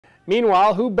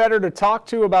Meanwhile, who better to talk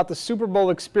to about the Super Bowl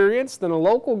experience than a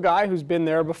local guy who's been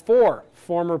there before?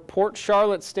 Former Port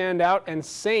Charlotte standout and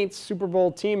Saints Super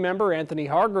Bowl team member Anthony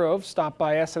Hargrove stopped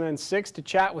by SNN6 to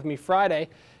chat with me Friday.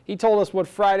 He told us what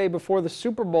Friday before the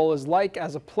Super Bowl is like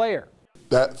as a player.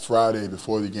 That Friday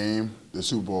before the game, the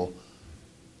Super Bowl,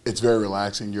 it's very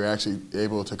relaxing. You're actually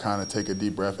able to kind of take a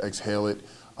deep breath, exhale it,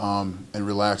 and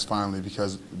relax finally,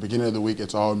 because the beginning of the week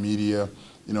it's all media.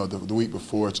 You know, the week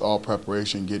before it's all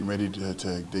preparation, getting ready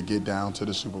to get down to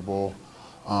the Super Bowl.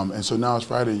 And so now it's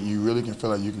Friday, you really can feel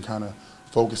like you can kind of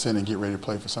focus in and get ready to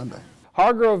play for Sunday.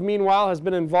 Hargrove, meanwhile, has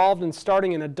been involved in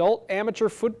starting an adult amateur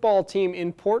football team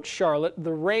in Port Charlotte,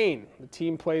 the Reign. The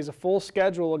team plays a full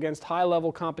schedule against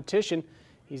high-level competition.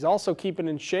 He's also keeping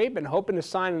in shape and hoping to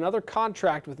sign another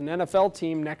contract with an NFL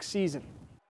team next season.